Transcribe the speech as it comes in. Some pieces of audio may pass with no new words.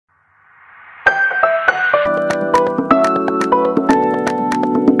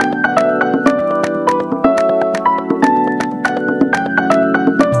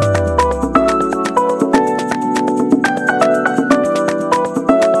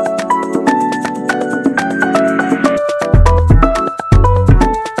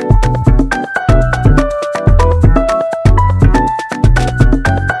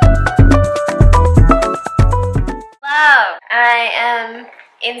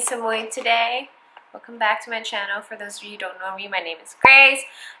some mood today. Welcome back to my channel. For those of you who don't know me, my name is Grace.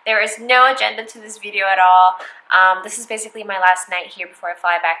 There is no agenda to this video at all. This is basically my last night here before I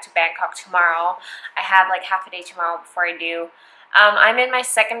fly back to Bangkok tomorrow. I have like half a day tomorrow before I do. I'm in my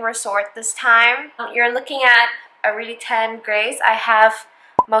second resort this time. You're looking at a really tan Grace. I have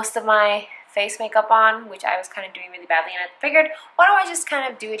most of my face makeup on, which I was kind of doing really badly, and I figured, why don't I just kind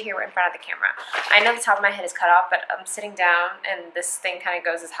of do it here in front of the camera? I know the top of my head is cut off, but I'm sitting down and this thing kind of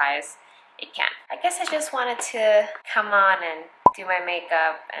goes as high as it can. I guess I just wanted to come on and do my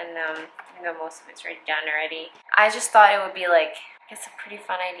makeup, and even though most of it's already done already, I just thought it would be like, it's a pretty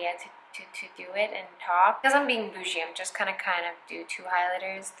fun idea to do it and talk. Because I'm being bougie, I'm just kind of do 2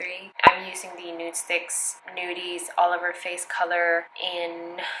 highlighters, 3. I'm using the Nudestix Nudies All Over Face color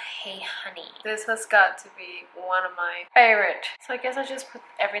in Hey Honey. This has got to be one of my favorite. So I guess I'll just put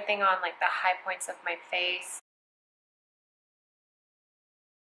everything on like the high points of my face.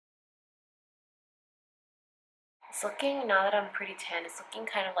 It's looking, now that I'm pretty tan, it's looking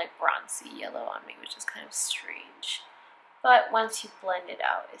kind of like bronzy yellow on me, which is kind of strange. But once you blend it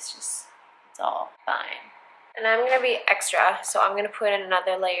out, it's all fine. And I'm going to be extra, so I'm going to put in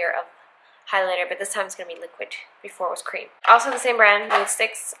another layer of highlighter, but this time it's going to be liquid. Before it was cream. Also the same brand,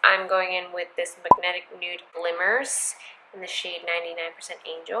 Nudestix. I'm going in with this Magnetic Nude Glimmers in the shade 99%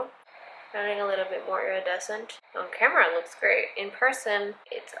 Angel. Adding a little bit more iridescent. On camera it looks great. In person,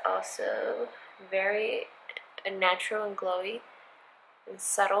 it's also very natural and glowy and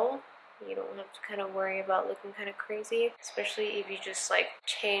subtle. You don't have to kind of worry about looking kind of crazy, especially if you just like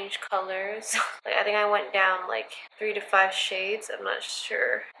change colors. Like I think I went down like 3 to 5 shades, I'm not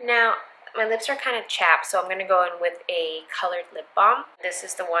sure. Now my lips are kind of chapped, so I'm gonna go in with a colored lip balm. This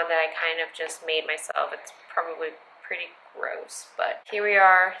is the one that I kind of just made myself. It's probably pretty gross, but here we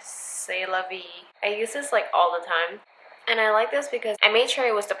are. C'est la vie. I use this like all the time, and I like this because I made sure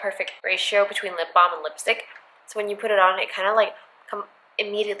it was the perfect ratio between lip balm and lipstick. So when you put it on, it kind of like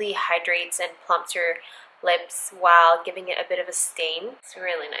immediately hydrates and plumps your lips while giving it a bit of a stain. It's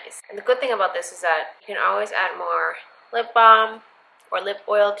really nice. And the good thing about this is that you can always add more lip balm or lip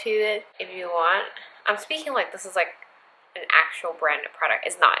oil to it if you want. I'm speaking like this is like an actual branded product.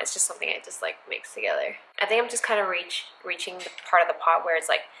 It's not. It's just something I just like mix together. I think I'm just kind of reaching the part of the pot where it's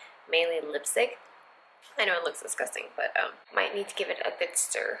like mainly lipstick. I know it looks disgusting, but might need to give it a good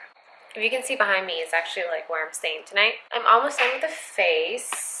stir. If you can see behind me, it's actually like where I'm staying tonight. I'm almost done with the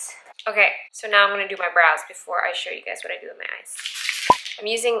face. Okay, so now I'm going to do my brows before I show you guys what I do with my eyes. I'm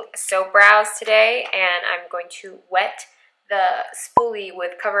using Soapbrows today, and I'm going to wet the spoolie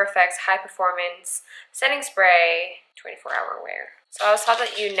with CoverFX High Performance Setting Spray 24-hour wear. So I was taught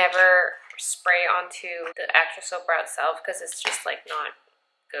that you never spray onto the actual Soapbrow itself because it's just like not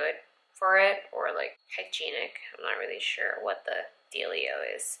good for it or like hygienic. I'm not really sure what the dealio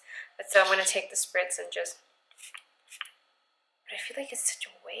is. But so I'm going to take the spritz and just, but I feel like it's such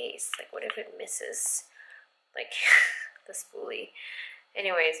a waste. Like what if it misses like the spoolie?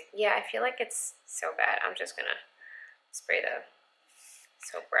 Anyways, yeah, I feel like it's so bad. I'm just going to spray the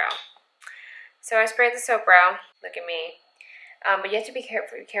Soapbrow. So I sprayed the Soapbrow. Look at me. But you have to be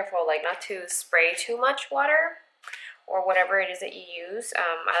careful like not to spray too much water or whatever it is that you use.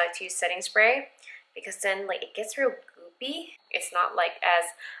 I like to use setting spray because then like it gets real goopy. It's not like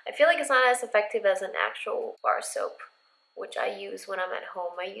I feel like it's not as effective as an actual bar soap, which I use when I'm at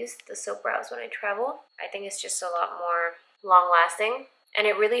home. I use the Soapbrows when I travel. I think it's just a lot more long lasting, and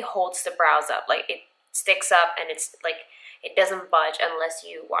it really holds the brows up. Like it sticks up, and it's like it doesn't budge unless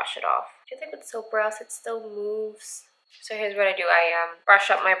you wash it off. I feel like with Soapbrows it still moves. So here's what I do. I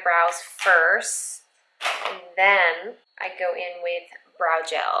brush up my brows first, and then I go in with brow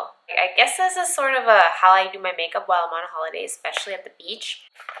gel. I guess this is sort of how I do my makeup while I'm on holiday, especially at the beach,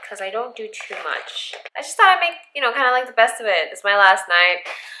 because I don't do too much. I just thought I'd make, you know, kind of like the best of it. It's my last night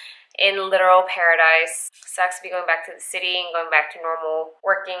in literal paradise. Sucks to be going back to the city and going back to normal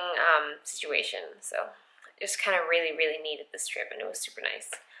working situation. So I just kind of really needed this trip, and it was super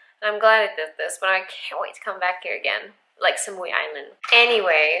nice. And I'm glad I did this, but I can't wait to come back here again, like Samui Island.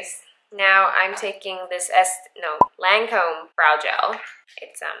 Anyways, now I'm taking this Lancôme brow gel.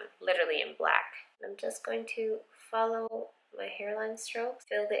 It's literally in black. I'm just going to follow my hairline strokes,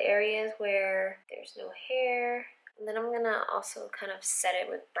 fill the areas where there's no hair, and then I'm gonna also kind of set it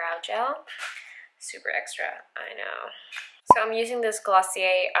with brow gel. Super extra, I know. So I'm using this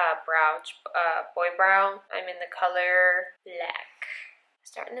Glossier boy brow. I'm in the color black.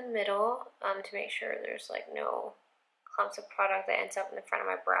 Start in the middle to make sure there's like no clumps of product that ends up in the front of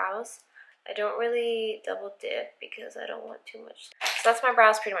my brows. I don't really double dip because I don't want too much. So that's my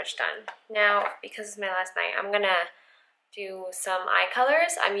brows pretty much done. Now, because it's my last night, I'm gonna do some eye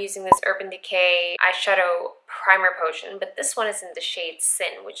colors. I'm using this Urban Decay eyeshadow primer potion, but this one is in the shade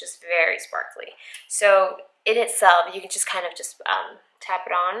Sin, which is very sparkly. So in itself, you can just kind of just tap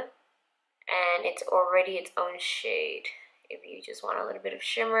it on, and it's already its own shade. If you just want a little bit of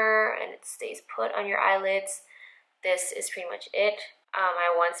shimmer and it stays put on your eyelids, this is pretty much it.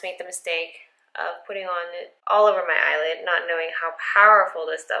 I once made the mistake of putting on it all over my eyelid, not knowing how powerful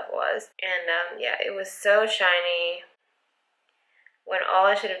this stuff was. And yeah, it was so shiny, when all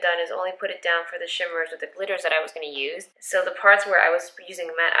I should have done is only put it down for the shimmers or the glitters that I was going to use. So the parts where I was using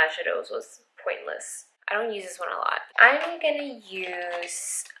matte eyeshadows was pointless. I don't use this one a lot. I'm going to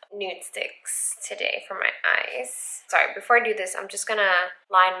use Nudestix today for my eyes. Sorry, before I do this, I'm just going to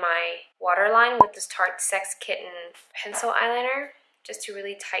line my waterline with this Tarte Sex Kitten pencil eyeliner, just to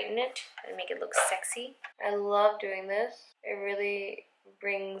really tighten it and make it look sexy. I love doing this. It really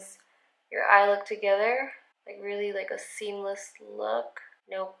brings your eye look together. Like really like a seamless look,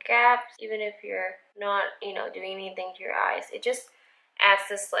 no gaps, even if you're not, you know, doing anything to your eyes. It just adds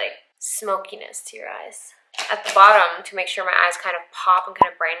this like smokiness to your eyes. At the bottom, to make sure my eyes kind of pop and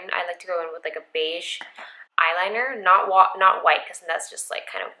kind of brighten, I like to go in with like a beige eyeliner, not white, because that's just like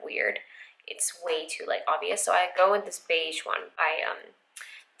kind of weird. It's way too like obvious. So I go with this beige one by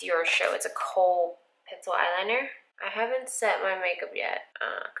Diorshow. It's a Khôl pencil eyeliner. I haven't set my makeup yet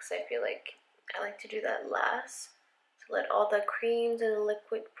because I feel like I like to do that last, to let all the creams and the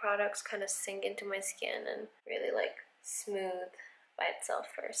liquid products kind of sink into my skin and really like smooth by itself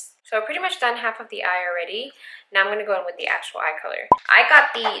first. So I've pretty much done half of the eye already. Now I'm going to go in with the actual eye color. I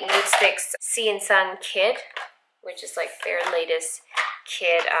got the Nudestix Sun Sea Kit, which is like their latest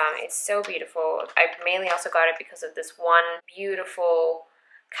kit. It's so beautiful. I mainly also got it because of this one beautiful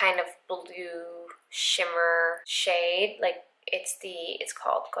kind of blue shimmer shade. Like it's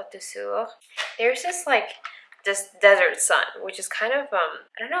called Côte d'Azur. There's this like this desert sun, which is kind of I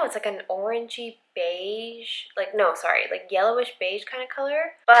don't know, it's like an orangey beige, like no, sorry, like yellowish beige kind of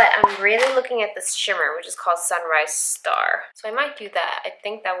color. But I'm really looking at this shimmer, which is called Sunrise Star. So I might do that. I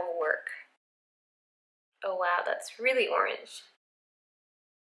think that will work. Oh wow, that's really orange.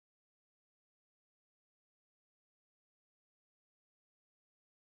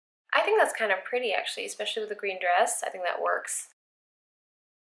 I think that's kind of pretty actually, especially with the green dress. I think that works.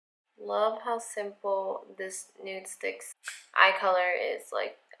 Love how simple this Nudestix eye color is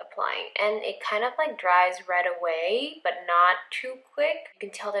like applying, and it kind of like dries right away, but not too quick. You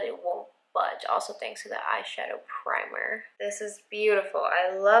can tell that it won't budge, also thanks to the eyeshadow primer. This is beautiful.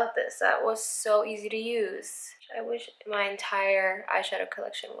 I love this. That was so easy to use. I wish my entire eyeshadow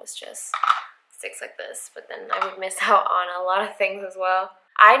collection was just sticks like this, but then I would miss out on a lot of things as well.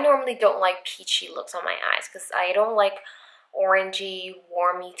 I normally don't like peachy looks on my eyes because I don't like orangey,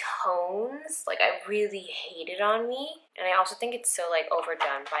 warmy tones. Like I really hate it on me, and I also think it's so like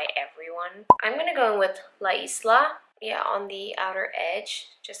overdone by everyone. I'm gonna go in with La Isla, yeah, on the outer edge,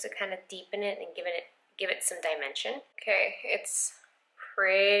 just to kind of deepen it and give it some dimension. Okay, it's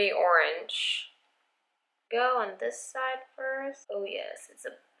pretty orange. Go on this side first. Oh yes, it's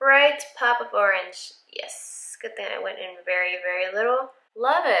a bright pop of orange. Yes, good thing I went in very, very little.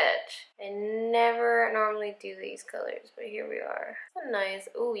 Love it. I never normally do these colors, but here we are. So nice.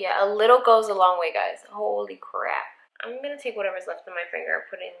 Oh yeah, a little goes a long way, guys. Holy crap. I'm gonna take whatever's left of my finger and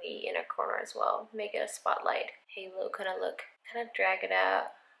put it in the inner corner as well. Make it a spotlight halo kind of look. Kind of drag it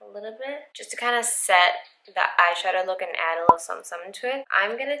out a little bit, just to kind of set the eyeshadow look and add a little something to it.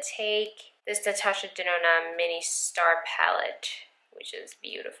 I'm gonna take this Natasha Denona Mini Star Palette, which is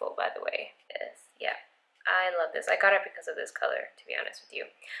beautiful, by the way. Yeah. I love this. I got it because of this color, to be honest with you.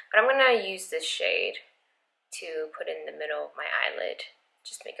 But I'm going to use this shade to put in the middle of my eyelid.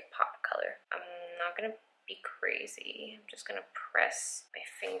 Just make it pop color. I'm not going to be crazy. I'm just going to press my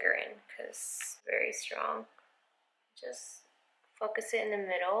finger in because it's very strong. Just focus it in the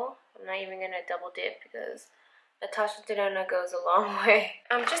middle. I'm not even going to double dip because Natasha Denona goes a long way.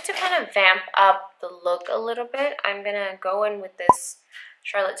 Just to kind of vamp up the look a little bit, I'm going to go in with this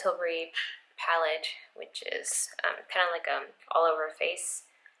Charlotte Tilbury palette, which is kind of like all over face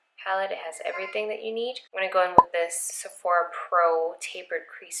palette. It has everything that you need. I'm going to go in with this Sephora Pro Tapered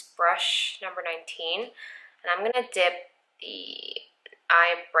Crease Brush number 19, and I'm going to dip the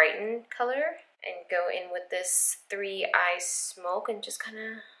Eye Brighten color and go in with this 3 Eye Smoke and just kind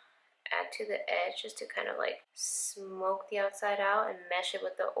of add to the edge, just to kind of like smoke the outside out and mesh it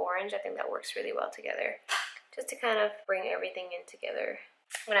with the orange. I think that works really well together, just to kind of bring everything in together.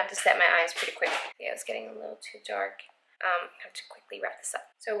 I'm gonna have to set my eyes pretty quick. Yeah, it's getting a little too dark. I have to quickly wrap this up.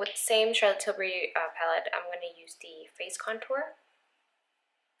 So with the same Charlotte Tilbury palette, I'm gonna use the face contour.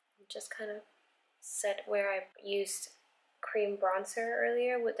 Just kind of set where I used cream bronzer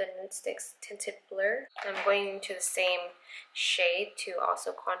earlier with the Nudestix Tinted Blur. I'm going into the same shade to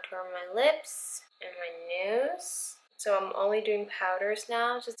also contour my lips and my nose. So I'm only doing powders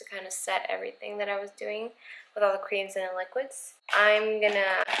now just to kind of set everything that I was doing with all the creams and the liquids. I'm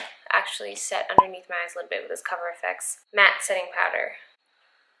gonna actually set underneath my eyes a little bit with this CoverFX matte setting powder.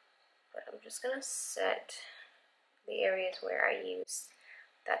 But I'm just gonna set the areas where I use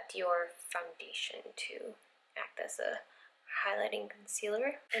that Dior foundation to act as a highlighting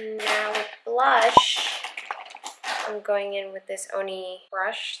concealer. And now with blush, I'm going in with this Oni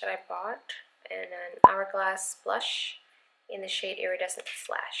brush that I bought and an Hourglass blush in the shade Iridescent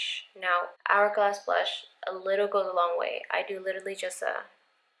Flash. Now, Hourglass blush, a little goes a long way. I do literally just a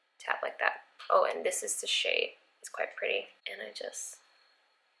tap like that. Oh, and this is the shade. It's quite pretty. And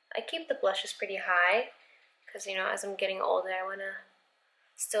I keep the blushes pretty high because, you know, as I'm getting older, I want to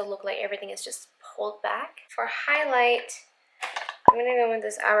still look like everything is just pulled back. For highlight, I'm going to go with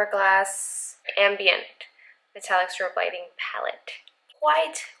this Hourglass Ambient Metallic Strobe Lighting Palette.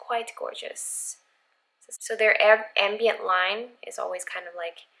 Quite gorgeous. So their ambient line is always kind of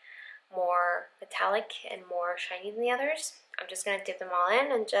like more metallic and more shiny than the others. I'm just going to dip them all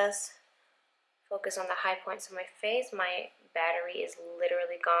in and just focus on the high points of my face. My battery is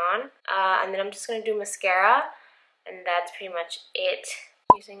literally gone. And then I'm just going to do mascara, and that's pretty much it.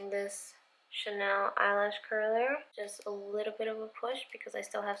 Using this Chanel eyelash curler, just a little bit of a push because I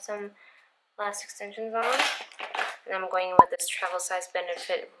still have some lash extensions on. And I'm going in with this Travel-Size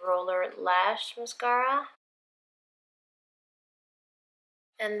Benefit Roller Lash Mascara.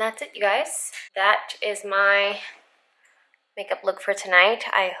 And that's it, you guys. That is my makeup look for tonight.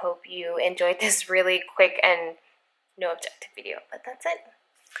 I hope you enjoyed this really quick and no objective video, but that's it.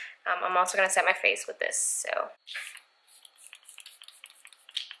 I'm also going to set my face with this, so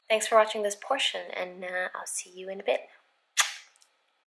thanks for watching this portion, and I'll see you in a bit.